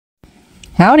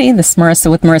Howdy, this is Marissa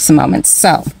with Marisa Moments.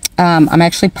 So, I'm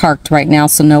actually parked right now,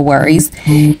 so no worries.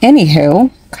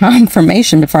 Anywho,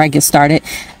 confirmation before I get started.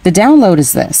 The download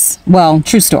is this. Well,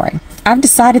 true story. I've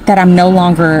decided that I'm no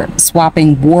longer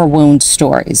swapping war wound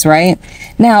stories, right?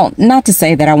 Now, not to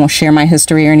say that I won't share my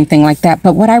history or anything like that,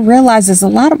 but what I realize is a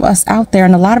lot of us out there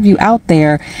and a lot of you out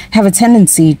there have a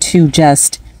tendency to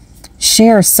just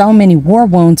share so many war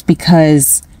wounds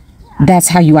because that's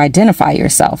how you identify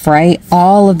yourself, right?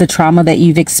 All of the trauma that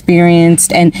you've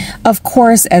experienced. And of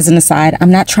course, as an aside,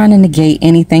 I'm not trying to negate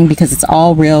anything because it's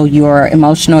all real. Your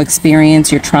emotional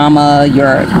experience, your trauma,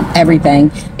 your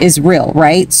everything is real,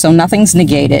 right? So nothing's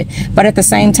negated. But at the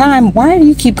same time, why do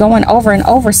you keep going over and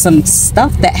over some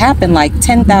stuff that happened like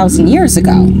 10,000 years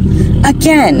ago?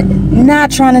 Again,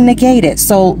 not trying to negate it.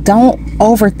 So don't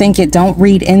overthink it. Don't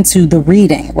read into the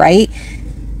reading, right?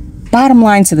 Bottom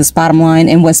line to this bottom line,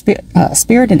 and what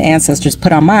spirit and ancestors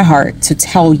put on my heart to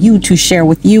tell you, to share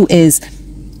with you, is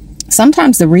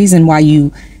sometimes the reason why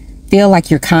you feel like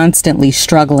you're constantly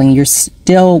struggling, you're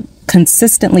still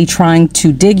consistently trying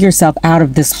to dig yourself out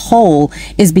of this hole,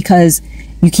 is because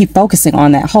you keep focusing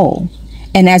on that hole.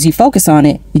 And as you focus on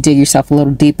it, you dig yourself a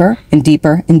little deeper and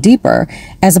deeper and deeper,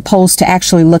 as opposed to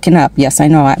actually looking up. Yes, I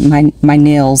know my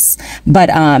nails, but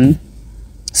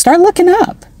start looking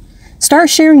up.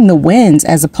 Start sharing the wins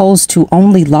as opposed to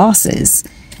only losses.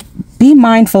 Be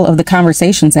mindful of the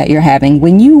conversations that you're having.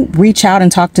 When you reach out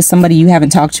and talk to somebody you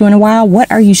haven't talked to in a while,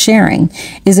 what are you sharing?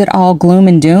 Is it all gloom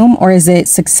and doom, or is it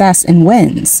success and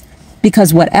wins?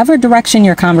 Because whatever direction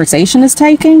your conversation is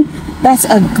taking, that's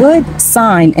a good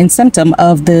sign and symptom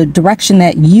of the direction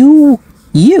that you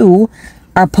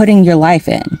are putting your life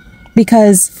in.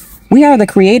 Because we are the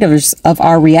creators of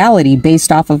our reality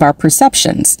based off of our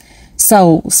perceptions.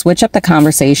 So switch up the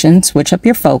conversation, switch up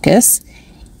your focus.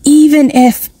 Even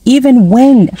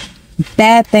when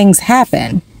bad things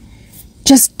happen,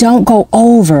 just don't go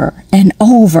over and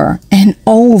over and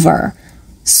over.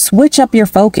 Switch up your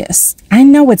focus. I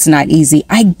know it's not easy.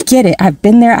 I get it. I've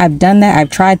been there. I've done that. I've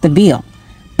tried the veal,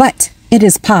 but it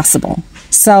is possible.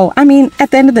 So, I mean, at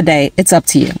the end of the day, it's up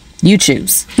to you. You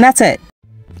choose. And that's it.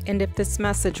 And if this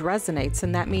message resonates,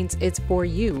 then that means it's for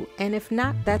you. And if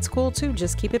not, that's cool too.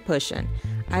 Just keep it pushing.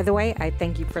 Either way, I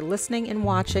thank you for listening and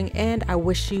watching, and I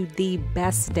wish you the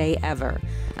best day ever.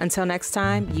 Until next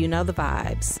time, you know the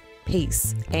vibes.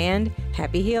 Peace and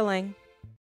happy healing.